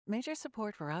Major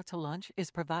support for Out to Lunch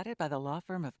is provided by the law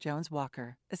firm of Jones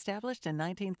Walker, established in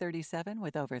 1937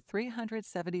 with over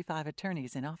 375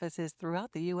 attorneys in offices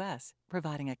throughout the U.S.,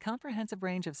 providing a comprehensive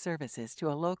range of services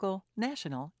to a local,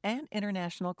 national, and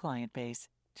international client base.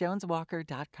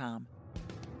 JonesWalker.com.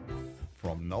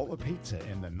 From Nola Pizza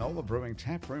in the Nola Brewing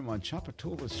Tap Room on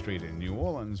Chapatula Street in New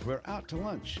Orleans, we're out to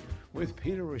lunch with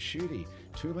Peter Raschuti,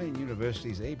 Tulane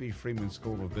University's A.B. Freeman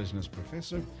School of Business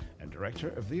professor and director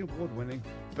of the award-winning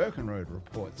Birkenroad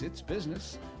Reports. It's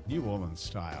business, New Orleans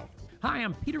style. Hi,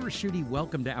 I'm Peter Raschuti.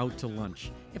 Welcome to Out to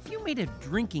Lunch. If you made a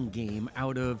drinking game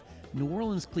out of New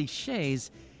Orleans cliches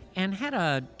and had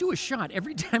to do a shot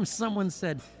every time someone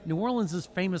said New Orleans is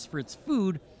famous for its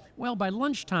food, well, by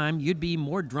lunchtime, you'd be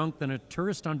more drunk than a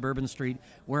tourist on Bourbon Street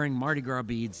wearing Mardi Gras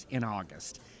beads in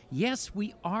August. Yes,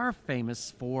 we are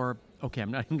famous for, okay, I'm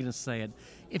not even going to say it.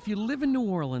 If you live in New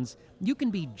Orleans, you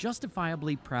can be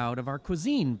justifiably proud of our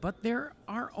cuisine, but there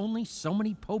are only so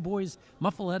many po' boys,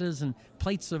 muffalettas, and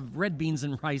plates of red beans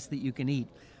and rice that you can eat.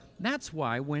 That's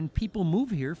why when people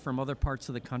move here from other parts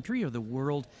of the country or the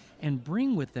world and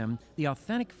bring with them the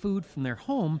authentic food from their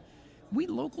home, we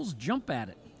locals jump at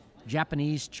it.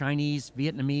 Japanese, Chinese,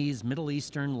 Vietnamese, Middle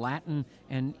Eastern, Latin,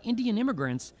 and Indian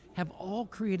immigrants have all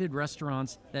created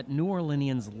restaurants that New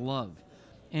Orleanians love.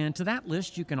 And to that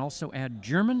list, you can also add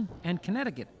German and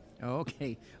Connecticut.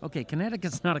 Okay,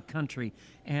 Connecticut's not a country,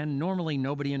 and normally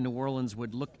nobody in New Orleans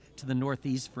would look to the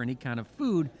Northeast for any kind of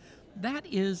food. That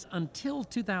is until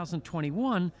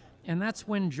 2021, and that's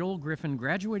when Joel Griffin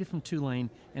graduated from Tulane,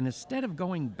 and instead of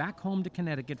going back home to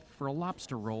Connecticut for a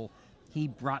lobster roll, he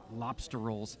brought lobster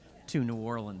rolls to New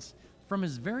Orleans. From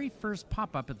his very first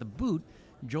pop-up at the Boot,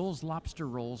 Joel's lobster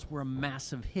rolls were a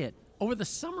massive hit. Over the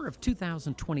summer of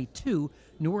 2022,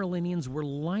 New Orleanians were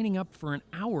lining up for an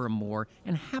hour or more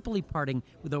and happily parting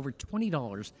with over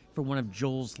 $20 for one of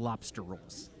Joel's lobster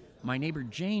rolls. My neighbor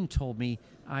Jane told me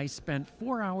I spent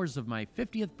 4 hours of my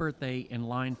 50th birthday in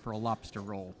line for a lobster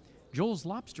roll. Joel's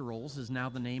Lobster Rolls is now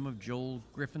the name of Joel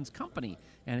Griffin's company,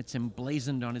 and it's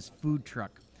emblazoned on his food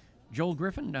truck. Joel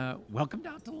Griffin, welcome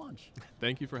down to lunch.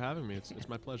 Thank you for having me. It's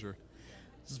my pleasure.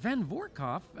 Sven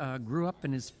Vorkoff grew up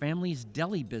in his family's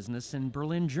deli business in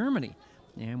Berlin, Germany.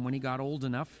 And when he got old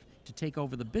enough to take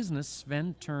over the business,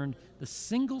 Sven turned the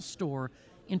single store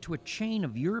into a chain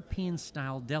of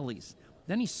European-style delis.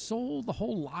 Then he sold the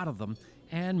whole lot of them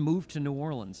and moved to New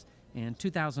Orleans. In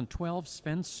 2012,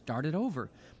 Sven started over.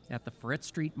 At the Ferret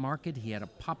Street Market, he had a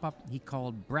pop-up he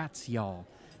called Bratz Y'all.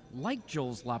 Like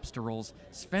Joel's Lobster Rolls,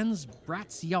 Sven's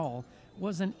Bratz Y'all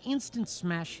was an instant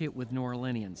smash hit with New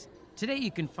Orleanians. Today you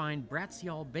can find Bratz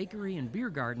Y'all Bakery and Beer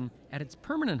Garden at its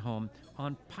permanent home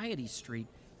on Piety Street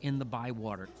in the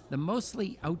Bywater. The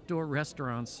mostly outdoor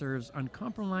restaurant serves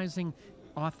uncompromising,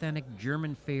 authentic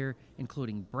German fare,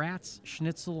 including brats,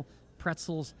 schnitzel,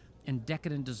 pretzels, and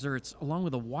decadent desserts, along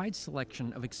with a wide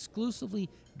selection of exclusively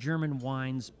German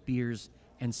wines, beers,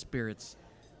 and spirits.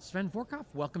 Sven Vorkoff,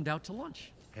 welcomed out to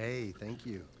lunch. Hey, thank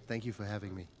you. Thank you for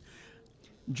having me.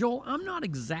 Joel, I'm not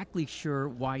exactly sure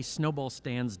why snowball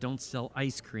stands don't sell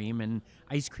ice cream and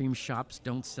ice cream shops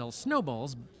don't sell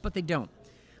snowballs, but they don't.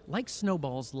 Like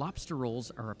snowballs, lobster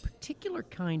rolls are a particular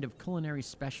kind of culinary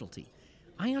specialty.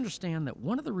 I understand that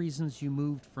one of the reasons you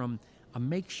moved from a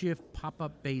makeshift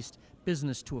pop-up based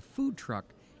business to a food truck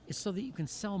is so that you can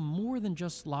sell more than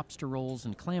just lobster rolls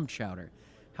and clam chowder.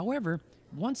 However,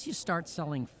 once you start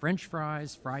selling French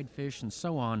fries, fried fish, and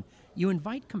so on, you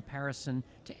invite comparison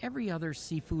to every other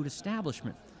seafood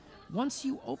establishment. Once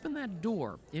you open that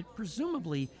door, it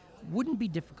presumably wouldn't be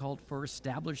difficult for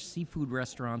established seafood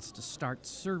restaurants to start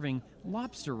serving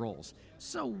lobster rolls.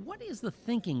 So what is the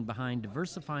thinking behind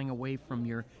diversifying away from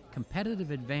your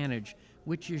competitive advantage,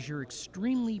 which is your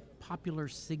extremely popular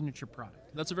signature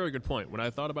product? That's a very good point. When I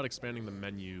thought about expanding the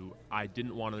menu, I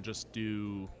didn't want to just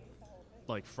do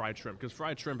like fried shrimp, because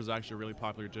fried shrimp is actually a really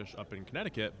popular dish up in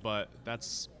Connecticut, but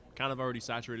that's kind of already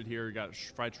saturated here. You got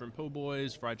fried shrimp po'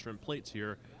 boys, fried shrimp plates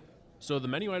here. So the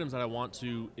menu items that I want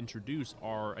to introduce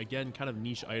are, again, kind of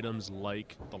niche items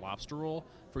like the lobster roll.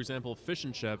 For example, fish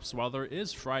and chips. While there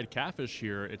is fried catfish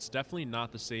here, it's definitely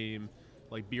not the same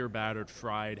like beer battered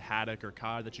fried haddock or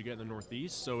cod that you get in the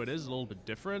Northeast, so it is a little bit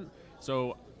different.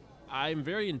 So I'm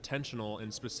very intentional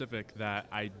and specific that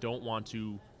I don't want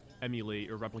to emulate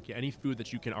or replicate any food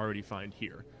that you can already find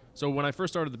here. So when I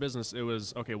first started the business, it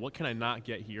was, okay, what can I not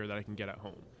get here that I can get at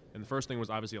home? And the first thing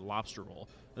was obviously a lobster roll.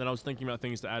 And then I was thinking about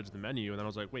things to add to the menu, and then I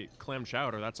was like, wait, clam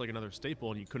chowder, that's like another staple,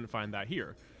 and you couldn't find that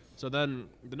here. So then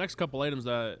the next couple items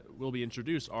that will be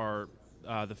introduced are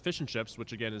the fish and chips,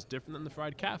 which again is different than the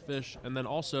fried catfish, and then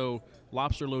also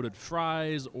lobster loaded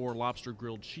fries or lobster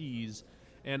grilled cheese.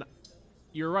 And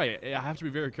you're right. I have to be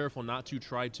very careful not to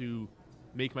try to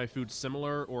make my food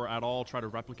similar or at all try to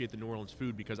replicate the New Orleans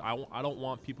food, because I don't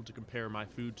want people to compare my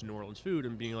food to New Orleans food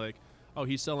and being like, oh,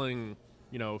 he's selling,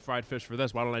 fried fish for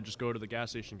this. Why don't I just go to the gas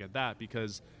station and get that?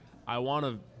 Because I want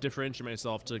to differentiate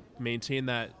myself to maintain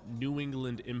that New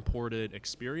England imported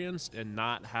experience and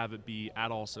not have it be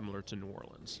at all similar to New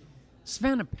Orleans.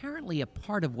 Sven, apparently a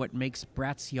part of what makes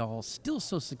Bratz y'all still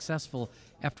so successful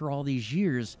after all these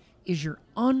years is your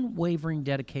unwavering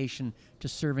dedication to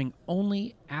serving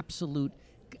only absolute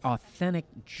authentic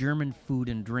German food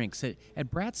and drinks.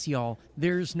 At Bratz y'all,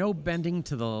 there's no bending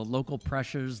to the local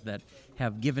pressures that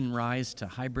have given rise to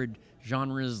hybrid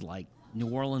genres like New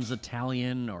Orleans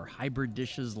Italian or hybrid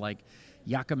dishes like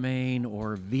yakamain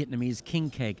or Vietnamese king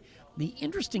cake. The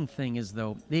interesting thing is,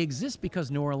 though, they exist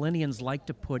because New Orleanians like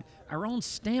to put our own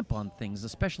stamp on things,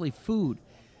 especially food.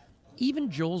 Even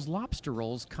Joel's lobster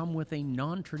rolls come with a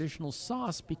non-traditional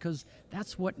sauce because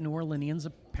that's what New Orleanians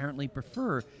apparently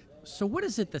prefer. So what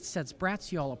is it that sets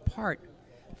Bratz y'all apart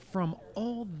from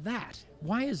all that?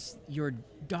 Why is your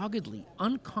doggedly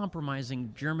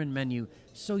uncompromising German menu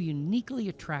so uniquely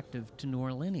attractive to New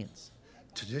Orleanians?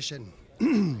 Tradition.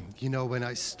 When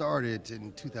I started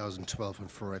in 2012 on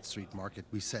Forest Street Market,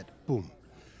 we said, boom,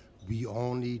 we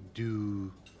only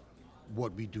do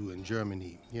what we do in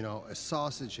Germany. A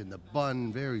sausage in the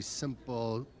bun, very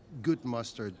simple, good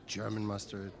mustard, German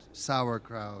mustard,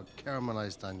 sauerkraut,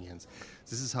 caramelized onions.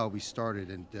 This is how we started,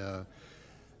 and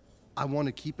I want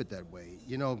to keep it that way.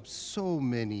 So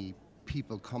many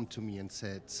people come to me and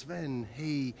said, Sven,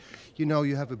 hey,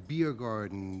 you have a beer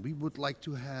garden. We would like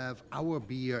to have our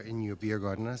beer in your beer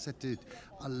garden. And I said, dude,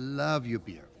 I love your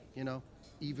beer.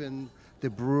 Even the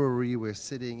brewery we're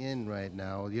sitting in right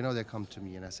now, they come to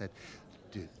me and I said,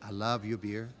 dude, I love your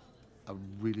beer. I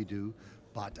really do.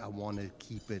 But I want to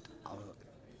keep it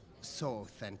so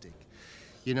authentic.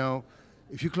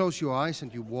 If you close your eyes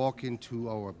and you walk into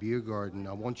our beer garden,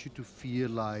 I want you to feel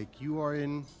like you are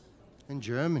in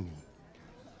Germany.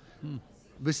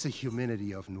 With the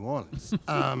humidity of New Orleans.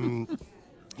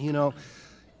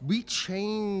 We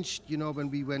changed, when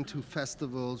we went to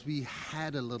festivals, we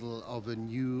had a little of a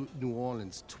New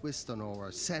Orleans twist on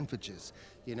our sandwiches.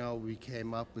 We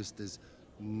came up with this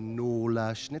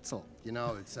Nola Schnitzel.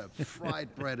 It's a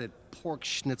fried breaded pork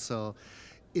schnitzel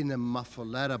in a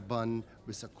muffaletta bun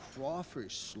with a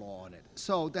crawfish slaw on it.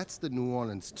 So that's the New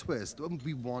Orleans twist.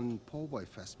 We won Po' Boy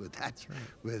Fest with that,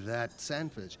 with that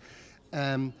sandwich.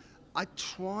 I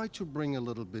try to bring a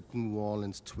little bit New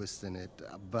Orleans twist in it,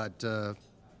 but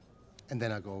and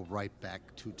then I go right back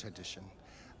to tradition,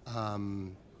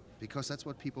 because that's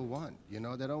what people want. They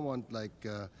don't want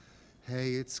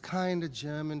hey, it's kind of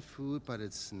German food, but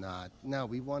it's not. No,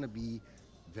 we want to be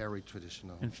very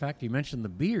traditional. In fact, you mentioned the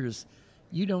beers.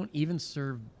 You don't even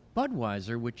serve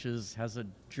Budweiser, which has a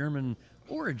German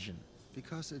origin.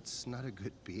 Because it's not a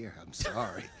good beer. I'm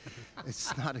sorry.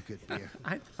 It's not a good beer.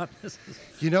 I thought this was...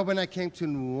 When I came to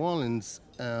New Orleans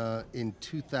in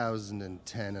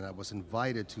 2010 and I was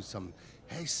invited to some,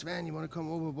 hey, Sven, you want to come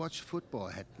over and watch football?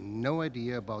 I had no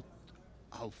idea about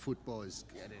how football is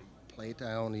getting played.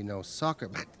 I only know soccer,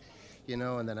 but,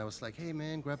 and then I was like, hey,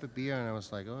 man, grab a beer. And I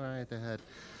was like, all right, they had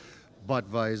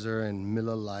Budweiser and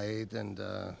Miller Lite, and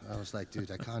I was like, dude,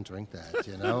 I can't drink that,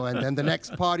 And then the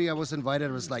next party I was invited,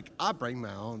 I was like, I'll bring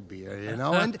my own beer,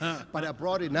 but I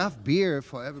brought enough beer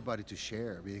for everybody to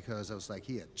share, because I was like,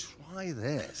 here, try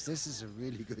this. This is a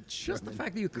really good Just the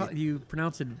fact that you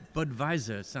pronounce it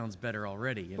Budweiser sounds better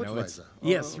already. Budweiser.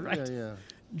 Yes, right. Yeah.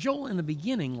 Joel, in the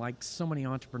beginning, like so many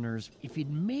entrepreneurs, if you'd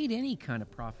made any kind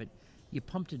of profit, you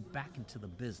pumped it back into the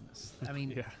business. I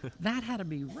mean, That had to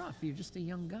be rough. You're just a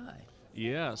young guy.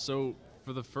 Yeah, so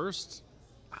for the first,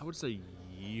 I would say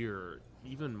year,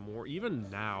 even more, even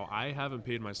now, I haven't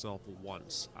paid myself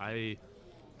once. And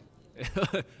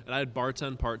I had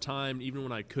bartend part-time. Even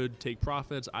when I could take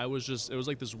profits, it was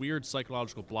like this weird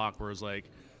psychological block where it was like,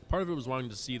 part of it was wanting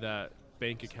to see that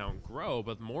bank account grow,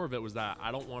 but more of it was that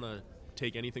I don't want to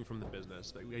take anything from the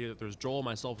business. There's Joel,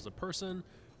 myself as a person,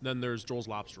 then there's Joel's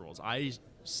Lobster Rolls. I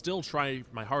still try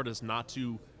my hardest not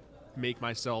to make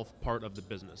myself part of the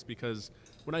business, because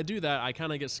when I do that, I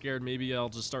kind of get scared. Maybe I'll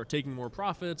just start taking more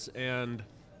profits, and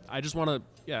I just want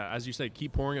to, as you say,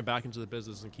 keep pouring it back into the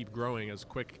business and keep growing as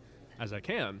quick as I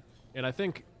can. And I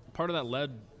think part of that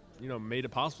made it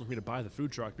possible for me to buy the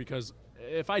food truck, because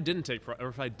if I did take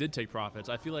profits,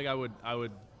 I feel like I would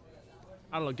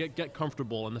I don't know, get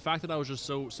comfortable. And the fact that I was just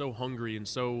so hungry and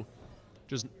so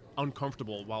just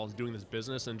uncomfortable while I was doing this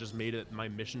business, and just made it my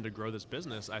mission to grow this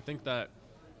business, I think that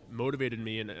motivated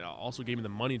me, and it also gave me the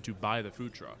money to buy the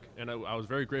food truck. And I was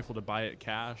very grateful to buy it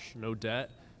cash, no debt,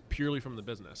 purely from the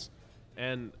business.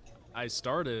 And I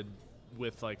started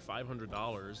with like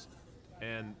 $500,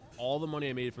 and all the money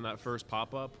I made from that first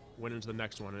pop-up went into the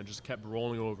next one, and it just kept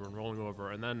rolling over and rolling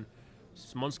over. And then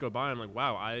months go by, I'm like,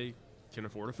 wow, I can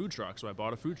afford a food truck, so I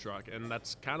bought a food truck. And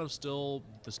that's kind of still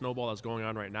the snowball that's going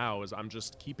on right now, is I'm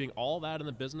just keeping all that in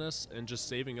the business and just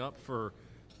saving up for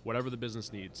whatever the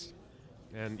business needs.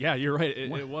 And yeah, you're right,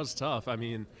 it was tough. I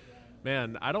mean,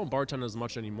 man, I don't bartend as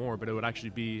much anymore, but it would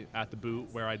actually be at the Boot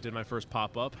where I did my first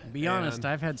pop-up. Be honest,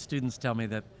 I've had students tell me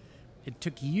that it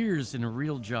took years in a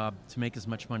real job to make as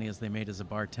much money as they made as a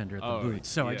bartender at the Boot.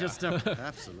 So yeah. I just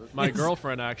Absolutely. My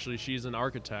girlfriend, actually, she's an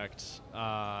architect,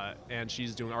 and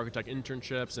she's doing architect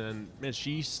internships, and man,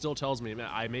 she still tells me, man,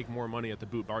 I make more money at the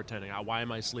Boot bartending. Why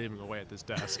am I slaving away at this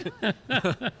desk?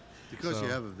 Because you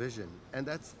have a vision. And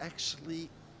that's actually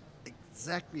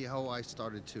exactly how I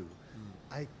started too.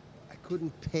 I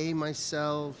couldn't pay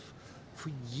myself for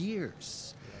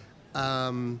years.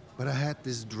 But I had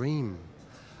this dream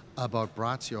about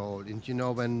Bratz. And you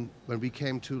know, when we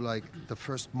came to like the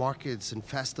first markets and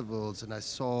festivals, and I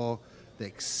saw the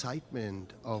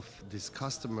excitement of these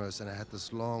customers, and I had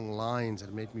these long lines, and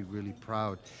it made me really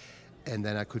proud. And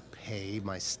then I could pay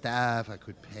my staff, I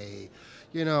could pay,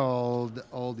 you know,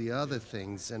 all the other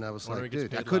things. And I was like,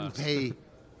 dude, I couldn't pay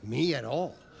me at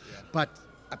all. Yeah. But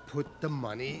I put the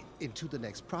money into the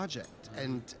next project.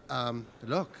 And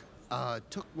look, it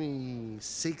took me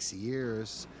 6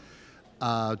 years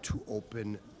to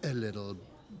open a little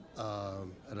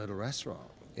restaurant,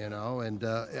 you know, and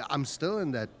I'm still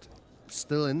in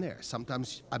there.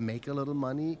 Sometimes I make a little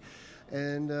money,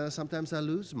 and sometimes I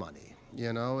lose money,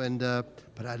 you know, and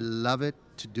but I love it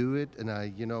to do it. And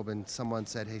when someone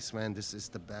said, "Hey, Sven, this is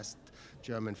the best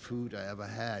German food I ever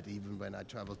had," even when I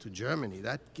travel to Germany,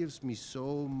 that gives me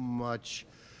so much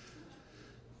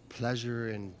pleasure.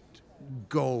 And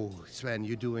go, Sven,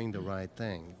 you're doing the right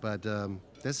thing. But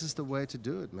this is the way to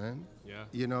do it, man. Yeah.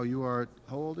 You know,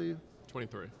 how old are you?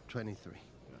 23. 23. Do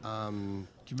you remember?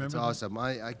 It's awesome.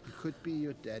 I could be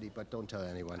your daddy, but don't tell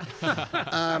anyone.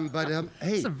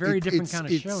 Hey, it's a very different kind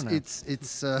of show now.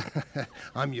 It's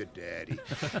I'm your daddy.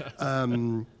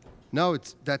 No,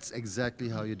 that's exactly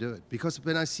how you do it. Because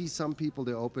when I see some people,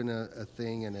 they open a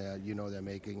thing and they're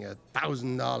making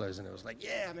 $1,000, and it was like,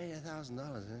 yeah, I made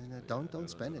 $1,000. Don't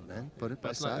spend it, man. Put it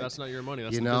aside. That's not your money.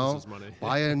 That's the business's money.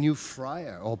 Buy a new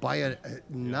fryer, or buy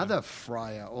another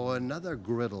fryer, or another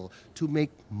griddle to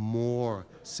make more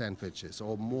sandwiches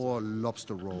or more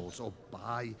lobster rolls, or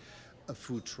buy a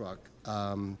food truck.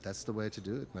 That's the way to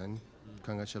do it, man.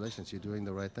 Congratulations, you're doing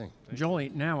the right thing. Jolie,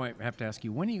 now I have to ask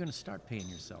you, when are you going to start paying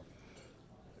yourself?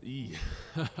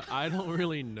 I don't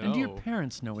really know. And do your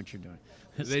parents know what you're doing?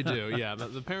 They do, yeah.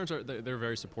 The parents they're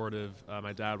very supportive.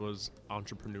 My dad was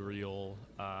entrepreneurial.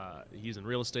 He's in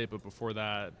real estate, but before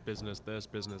that, business this,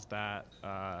 business that.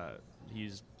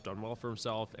 He's done well for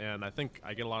himself, and I think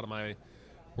I get a lot of my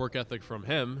work ethic from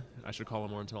him. I should call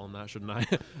him more and tell him that, shouldn't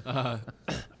I?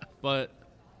 But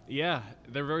yeah,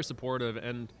 they're very supportive.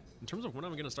 And in terms of when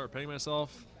I'm going to start paying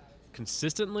myself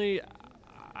consistently,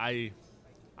 I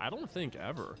don't think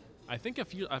ever. I think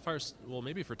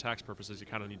maybe for tax purposes, you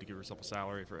kind of need to give yourself a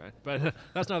salary for it, but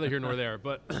that's neither here nor there.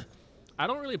 But I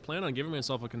don't really plan on giving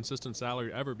myself a consistent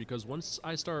salary ever, because once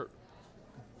I start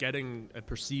getting a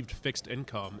perceived fixed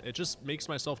income, it just makes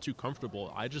myself too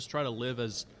comfortable. I just try to live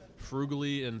as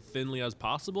frugally and thinly as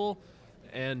possible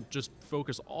and just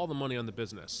focus all the money on the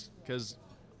business. Because,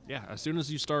 yeah, as soon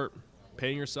as you start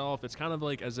paying yourself, it's kind of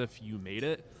like as if you made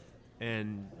it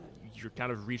and you're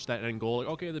kind of reached that end goal. Like,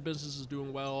 okay, the business is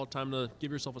doing well, time to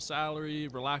give yourself a salary,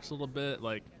 relax a little bit.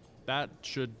 Like, that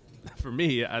should, for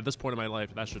me, at this point in my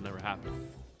life, that should never happen.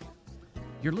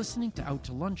 You're listening to Out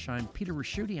to Lunch. I'm Peter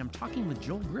Raschuti. I'm talking with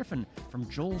Joel Griffin from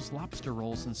Joel's Lobster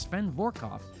Rolls and Sven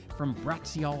Vorkoff from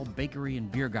Bratz Bakery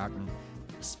and Biergarten.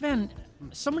 Sven,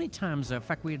 so many times, in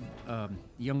fact, we had a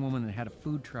young woman that had a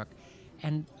food truck,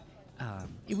 and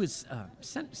it was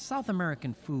South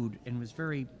American food, and it was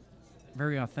very,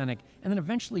 very authentic. And then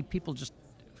eventually people just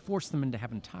forced them into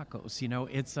having tacos. You know,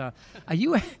 it's are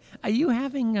you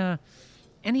having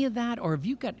any of that, or have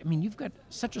you got? I mean, you've got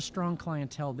such a strong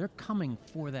clientele; they're coming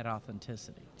for that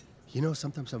authenticity. You know,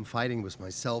 sometimes I'm fighting with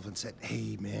myself and said,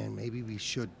 "Hey, man, maybe we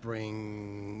should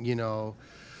bring,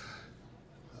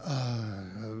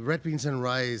 red beans and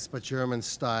rice, but German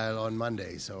style on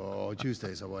Mondays or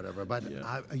Tuesdays or whatever." But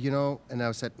and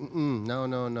I said,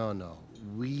 no.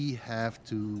 We have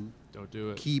to don't do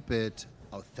it. Keep it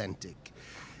authentic,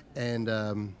 and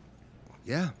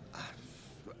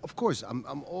of course,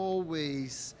 I'm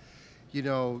always,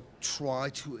 try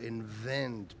to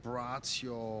invent Bratz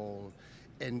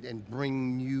and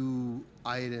bring new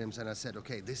items. And I said,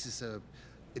 okay, this is a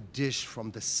dish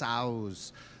from the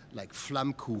south, like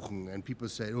Flammkuchen, and people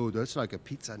say, oh, that's like a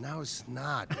pizza. No, it's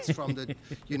not. It's from the,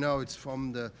 it's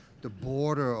from the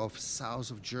border of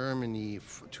south of Germany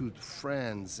to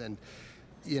France, and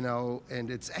and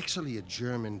it's actually a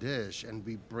German dish, and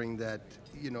we bring that,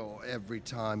 every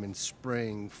time in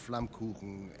spring,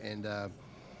 Flammkuchen, and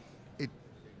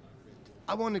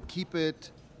I want to keep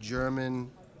it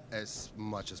German as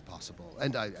much as possible,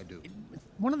 and I do.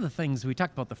 One of the things we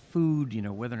talked about the food,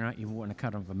 whether or not you want to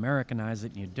kind of Americanize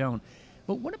it and you don't,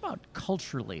 but what about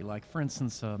culturally? Like, for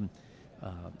instance,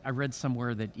 I read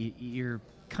somewhere that you're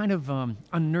kind of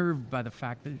unnerved by the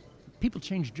fact that people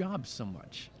change jobs so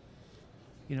much.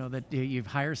 That you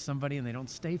hire somebody and they don't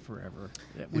stay forever,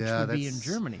 which would be in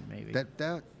Germany maybe.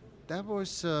 That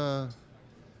was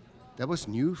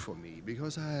new for me,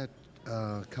 because I had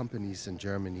companies in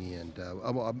Germany, and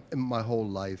in my whole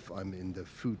life I'm in the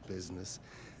food business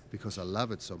because I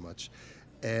love it so much,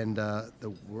 and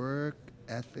the work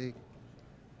ethic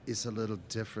is a little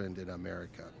different in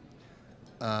America,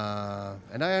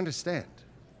 and I understand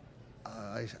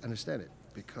it,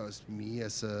 because me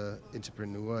as an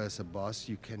entrepreneur, as a boss,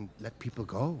 you can let people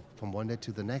go from one day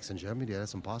to the next. In Germany,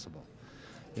 that's impossible.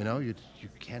 You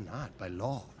cannot by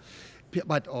law.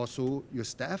 But also, your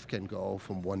staff can go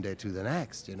from one day to the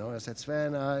next. I said,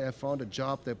 Sven, I found a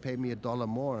job that paid me $1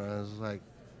 more. And I was like,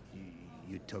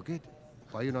 you took it?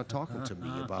 Why are you not talking to me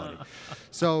about it?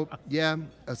 So, yeah,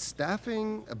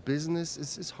 staffing a business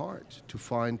is hard to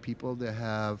find people that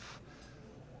have,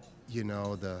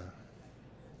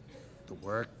 the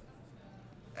work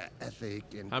ethic.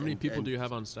 And how many people do you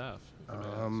have on staff?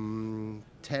 10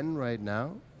 right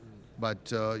now.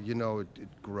 But,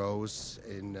 it grows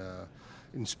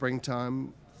in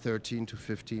springtime, 13 to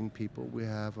 15 people we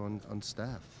have on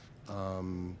staff.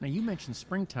 Now, you mentioned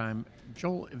springtime.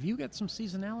 Joel, have you got some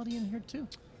seasonality in here, too?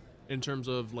 In terms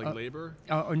of, labor?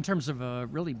 In terms of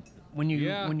really when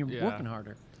you're working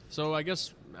harder. So I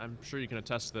guess, I'm sure you can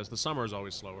attest to this, the summer is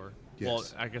always slower. Yes. Well,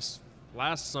 I guess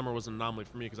last summer was an anomaly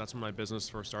for me because that's when my business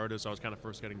first started, so I was kind of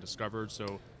first getting discovered.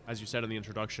 So as you said in the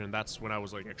introduction, that's when I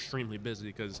was extremely busy,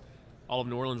 because all of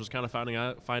New Orleans was kind of finding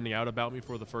out about me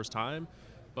for the first time.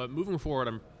 But moving forward,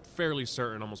 I'm fairly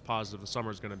certain, almost positive, the summer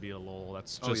is going to be a lull.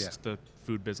 That's just the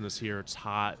food business here. It's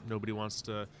hot. Nobody wants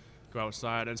to go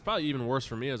outside. And it's probably even worse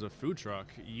for me as a food truck.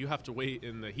 You have to wait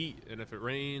in the heat, and if it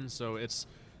rains, so it's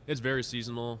very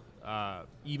seasonal,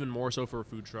 even more so for a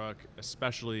food truck,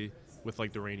 especially with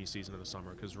the rainy season of the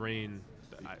summer, because rain,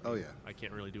 I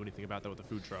can't really do anything about that with a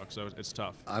food truck, so it's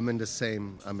tough. I'm in the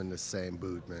same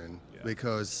boot, man,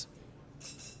 because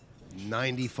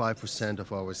 95%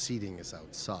 of our seating is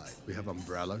outside. We have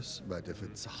umbrellas, but if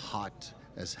it's hot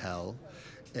as hell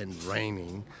and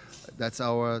raining, that's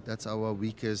our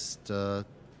weakest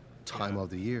time of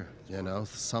the year,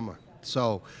 summer.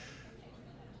 So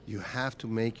you have to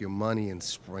make your money in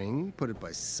spring, put it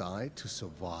by side to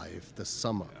survive the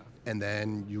summer. Yeah. And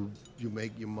then you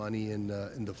make your money in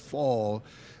the fall,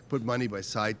 put money by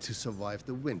side to survive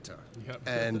the winter. Yep.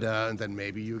 And then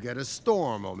maybe you get a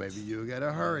storm, or maybe you get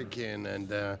a hurricane, and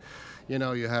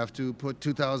you have to put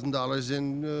 $2,000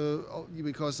 in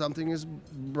because something is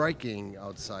breaking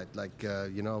outside.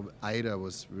 Ida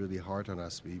was really hard on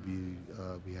us.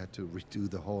 We had to redo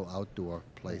the whole outdoor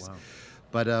place. Oh, wow.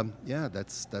 But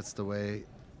that's the way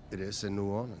it is in New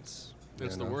Orleans.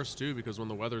 It's the worst, too, because when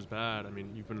the weather's bad,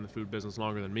 you've been in the food business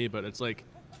longer than me, but it's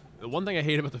the one thing I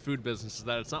hate about the food business is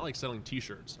that it's not like selling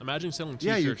T-shirts. Imagine selling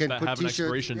T-shirts that have an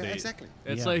expiration date. Exactly.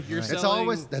 It's you're selling. It's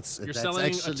always you're selling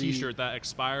a T-shirt that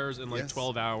expires in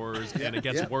 12 hours, and it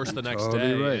gets worse the next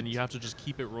totally day, right. and you have to just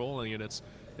keep it rolling, and it's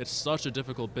such a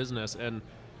difficult business, and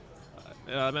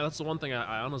that's the one thing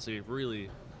I honestly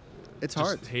really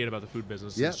hate about the food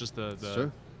business. Yeah. It's just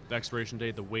the expiration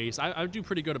date, the waste. I do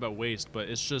pretty good about waste, but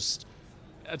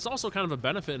it's also kind of a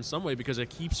benefit in some way because it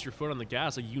keeps your foot on the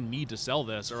gas. You need to sell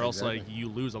this, or else you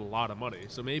lose a lot of money.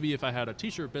 So maybe if I had a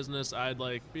T-shirt business, I'd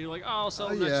be oh, I'll sell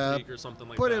next week or something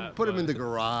like that. Put them in the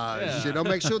garage. Yeah.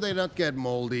 Make sure they don't get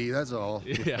moldy. That's all.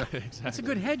 Yeah, exactly. That's a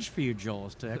good hedge for you, Joel,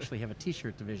 is to actually have a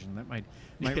T-shirt division. That might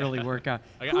really work out.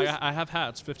 I have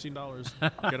hats, $15.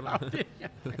 Get them out.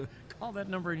 Call that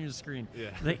number on your screen.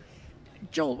 Yeah.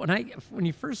 Joel, when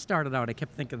you first started out, I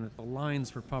kept thinking that the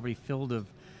lines were probably filled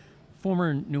of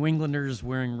former New Englanders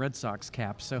wearing Red Sox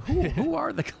caps. So who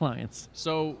are the clients?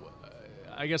 So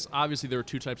I guess obviously there are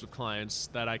two types of clients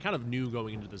that I kind of knew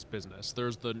going into this business.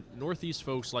 There's the Northeast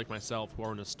folks like myself who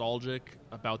are nostalgic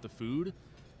about the food,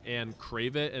 and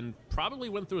crave it, and probably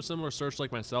went through a similar search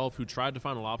like myself, who tried to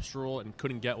find a lobster roll and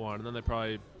couldn't get one, and then they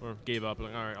probably gave up,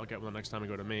 like, all right, I'll get one the next time I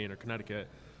go to Maine or Connecticut.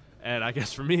 And I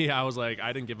guess for me, I was like,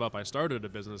 I didn't give up. I started a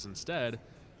business instead.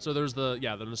 So there's the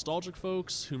nostalgic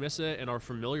folks who miss it and are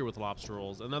familiar with lobster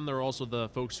rolls, and then there are also the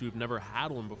folks who've never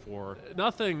had one before.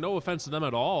 No offense to them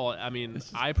at all. I mean,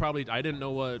 I didn't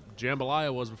know what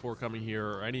jambalaya was before coming here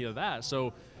or any of that.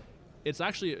 So it's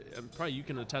actually, probably you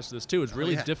can attest to this too, it's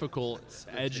really difficult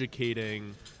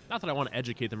educating, not that I want to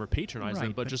educate them or patronize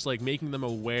them, but just like making them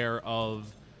aware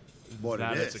of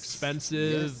that it's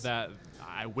expensive, that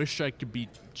I wish I could be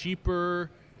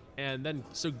cheaper. And then,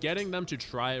 so getting them to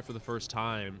try it for the first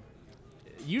time,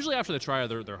 usually after they try it,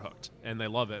 they're hooked and they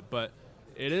love it. But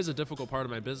it is a difficult part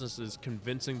of my business, is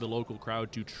convincing the local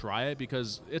crowd to try it,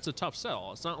 because it's a tough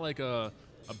sell. It's not like a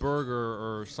burger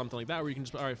or something like that where you can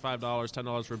just, all right, $5,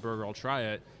 $10 for a burger, I'll try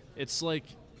it. It's like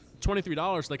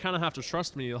 $23. They kind of have to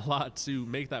trust me a lot to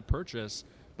make that purchase.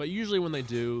 But usually when they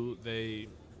do,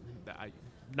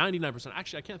 99%,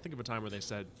 actually, I can't think of a time where they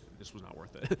said this was not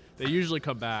worth it. They usually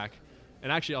come back.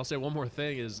 And actually, I'll say one more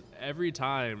thing is, every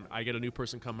time I get a new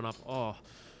person coming up, oh,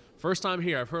 first time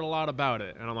here, I've heard a lot about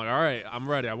it. And I'm like, all right, I'm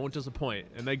ready. I won't disappoint.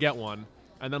 And they get one.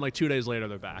 And then like 2 days later,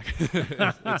 they're back.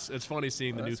 It's funny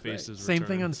seeing the new faces Same return.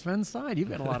 thing on Sven's side. You've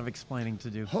got a lot of explaining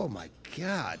to do. Oh my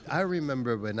God! I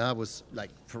remember when I was like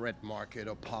Ferret Market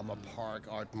or Palmer Park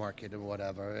Art Market or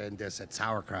whatever, and they said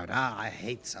sauerkraut. I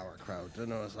hate sauerkraut.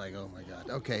 And I was like, oh my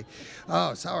God, okay.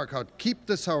 Oh, sauerkraut. Keep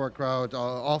the sauerkraut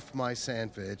off my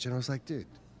sandwich. And I was like, dude,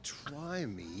 try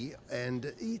me.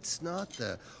 And it's not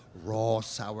the raw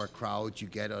sauerkraut you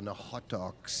get on a hot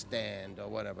dog stand or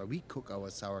whatever. We cook our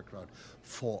sauerkraut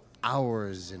for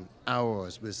hours and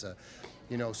hours with a,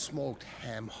 smoked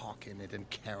ham hock in it, and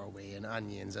caraway and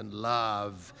onions and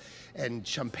love and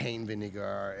champagne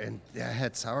vinegar. And I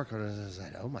had sauerkraut, and I was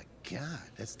like, oh my God,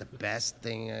 that's the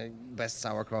best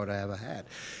sauerkraut I ever had.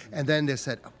 And then they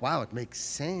said, wow, it makes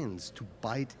sense to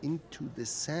bite into the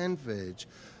sandwich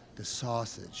the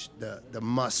sausage, the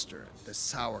mustard, the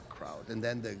sauerkraut, and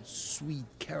then the sweet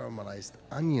caramelized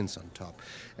onions on top.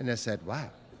 And I said, wow,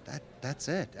 that's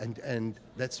it. And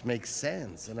that makes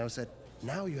sense. And I said,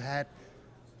 now you had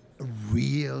a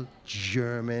real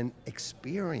German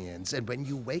experience. And when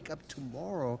you wake up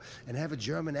tomorrow and have a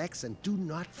German accent, do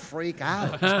not freak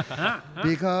out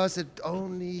because it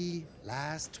only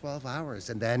lasts 12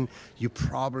 hours. And then you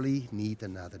probably need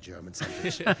another German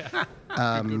sandwich.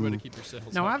 Good way to keep your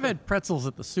sales Now, up. I've had pretzels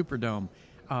at the Superdome.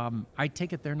 I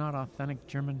take it they're not authentic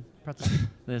German pretzels.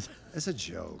 It's a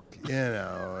joke,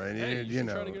 And Hey, you should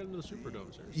try to get into the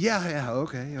Superdome, sir. Yeah,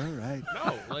 okay, all right.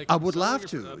 No, like, I would some love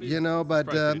of your- to, I mean, but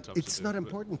probably pretty tough it's to not do, but-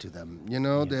 important to them.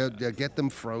 They get them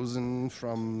frozen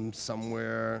from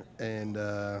somewhere, and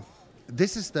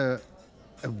this is a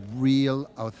real,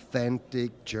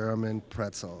 authentic German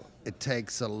pretzel. It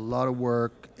takes a lot of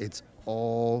work. It's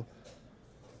all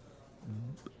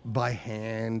by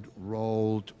hand,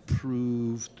 rolled,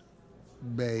 proved,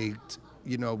 baked.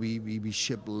 We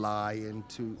ship lye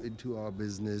into our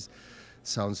business.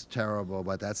 Sounds terrible,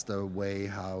 but that's the way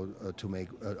how to make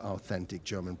an authentic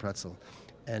German pretzel.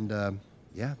 And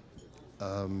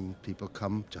people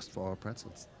come just for our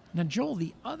pretzels. Now, Joel,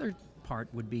 the other part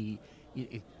would be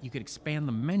you could expand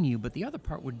the menu, but the other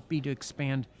part would be to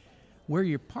expand where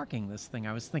you're parking this thing.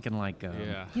 I was thinking like,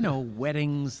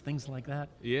 weddings, things like that.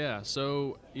 Yeah,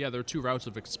 so, there are two routes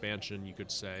of expansion, you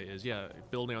could say, is,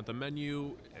 building out the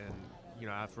menu and,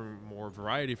 have for more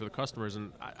variety for the customers.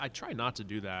 And I try not to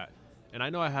do that. And I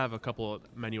know I have a couple of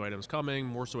menu items coming,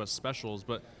 more so as specials,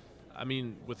 but, I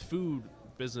mean, with food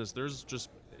business, there's just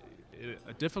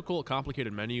a difficult,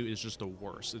 complicated menu is just the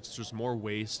worst. It's just more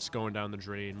waste going down the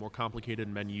drain, more complicated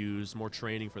menus, more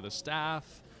training for the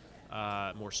staff,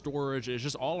 more storage. It's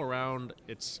just all around,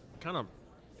 it's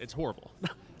horrible.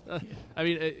 I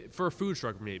mean, for a food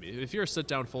truck, maybe. If you're a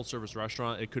sit-down full-service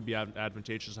restaurant, it could be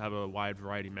advantageous to have a wide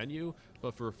variety menu.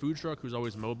 But for a food truck who's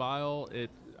always mobile,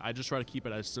 I just try to keep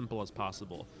it as simple as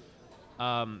possible.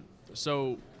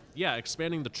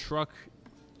 Expanding the truck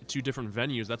to different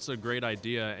venues, that's a great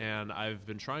idea. And I've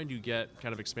been trying to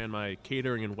expand my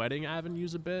catering and wedding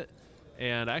avenues a bit.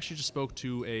 And I actually just spoke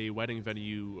to a wedding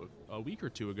venue a week or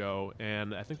two ago,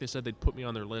 and I think they said they'd put me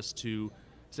on their list to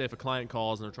say if a client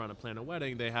calls and they're trying to plan a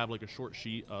wedding, they have like a short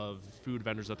sheet of food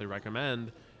vendors that they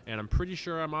recommend, and I'm pretty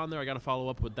sure I'm on there. I got to follow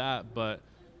up with that, but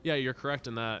yeah, you're correct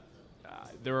in that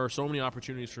there are so many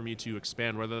opportunities for me to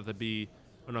expand, whether that be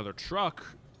another truck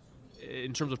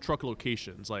in terms of truck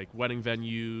locations, like wedding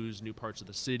venues, new parts of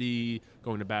the city,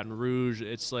 going to Baton Rouge.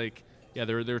 It's like,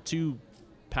 there are two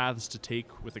paths to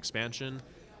take with expansion.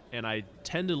 and I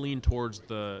tend to lean towards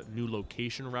the new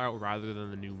location route rather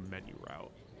than the new menu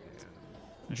route.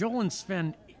 Joel and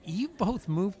Sven, you both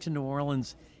moved to New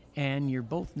Orleans, and you're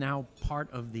both now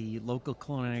part of the local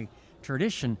culinary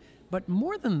tradition. But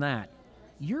more than that,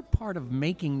 you're part of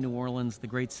making New Orleans the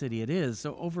great city it is.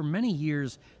 So over many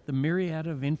years, the myriad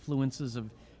of influences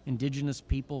of indigenous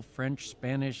people, French,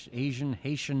 Spanish, Asian,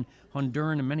 Haitian,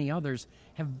 Honduran, and many others,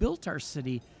 have built our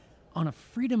city on a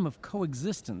freedom of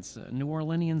coexistence. New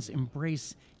Orleanians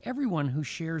embrace everyone who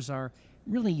shares our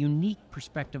really unique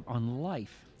perspective on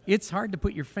life. It's hard to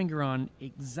put your finger on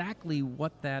exactly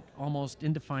what that almost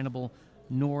indefinable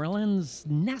New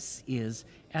Orleans-ness is.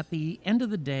 At the end of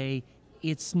the day,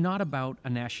 it's not about a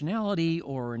nationality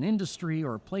or an industry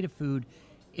or a plate of food.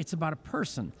 It's about a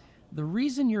person. The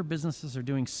reason your businesses are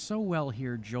doing so well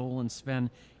here, Joel and Sven,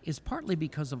 is partly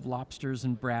because of Lobsters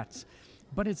and Bratz,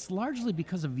 but it's largely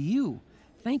because of you.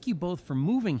 Thank you both for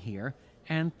moving here,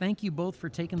 and thank you both for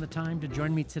taking the time to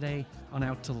join me today on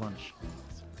Out to Lunch.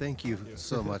 Thank you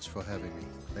so much for having me.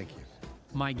 Thank you.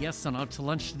 My guests on Out to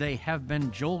Lunch today have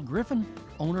been Joel Griffin,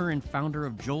 owner and founder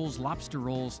of Joel's Lobster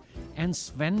Rolls, and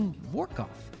Sven Vorkoff.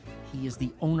 He is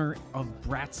the owner of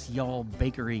Bratz Y'all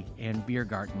Bakery and Beer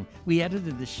Garden. We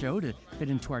edited this show to fit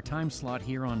into our time slot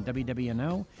here on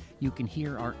WWNO. You can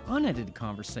hear our unedited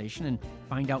conversation and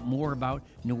find out more about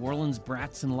New Orleans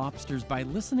brats and lobsters by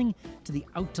listening to the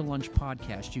Out to Lunch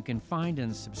podcast. You can find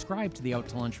and subscribe to the Out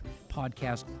to Lunch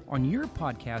podcast on your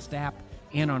podcast app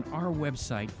and on our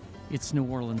website,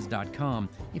 itsneworleans.com.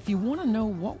 If you want to know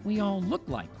what we all look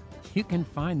like, you can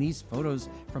find these photos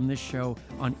from this show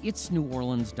on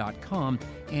itsneworleans.com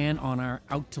and on our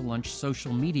Out to Lunch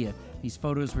social media. These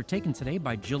photos were taken today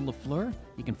by Jill LaFleur.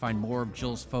 You can find more of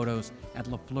Jill's photos at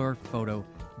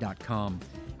lafleurphoto.com.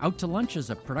 Out to Lunch is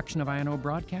a production of INO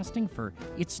Broadcasting for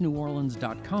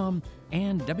itsneworleans.com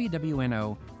and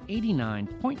WWNO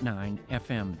 89.9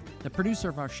 FM. The producer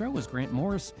of our show is Grant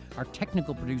Morris. Our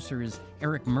technical producer is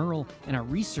Eric Merle, and our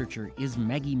researcher is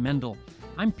Maggie Mendel.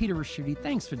 I'm Peter Raschuti.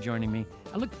 Thanks for joining me.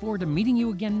 I look forward to meeting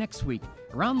you again next week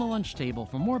around the lunch table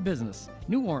for more business,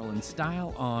 New Orleans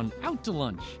style, on Out to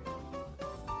Lunch.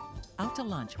 Out to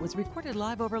Lunch was recorded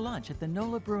live over lunch at the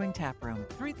NOLA Brewing Tap Room,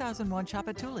 3001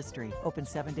 Chapatula Street, open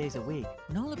 7 days a week.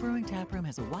 NOLA Brewing Tap Room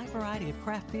has a wide variety of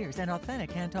craft beers and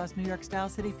authentic hand-tossed New York-style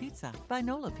city pizza by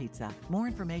NOLA Pizza. More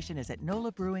information is at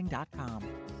nolabrewing.com.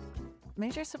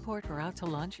 Major support for Out to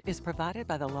Lunch is provided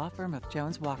by the law firm of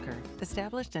Jones Walker,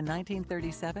 established in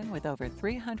 1937 with over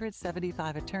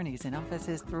 375 attorneys in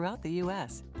offices throughout the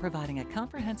U.S., providing a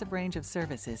comprehensive range of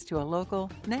services to a local,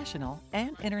 national,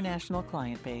 and international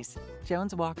client base.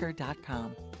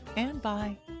 JonesWalker.com. And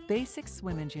by Basics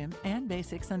Swim and Gym and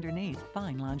Basics Underneath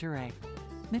Fine Lingerie.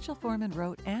 Mitchell Foreman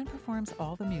wrote and performs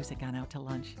all the music on Out to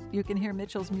Lunch. You can hear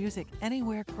Mitchell's music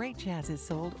anywhere great jazz is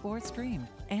sold or streamed,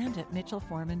 and at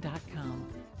mitchellforeman.com.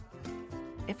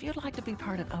 If you'd like to be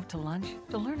part of Out to Lunch,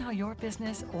 to learn how your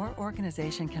business or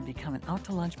organization can become an Out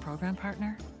to Lunch program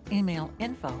partner, email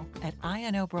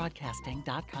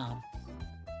info@inobroadcasting.com.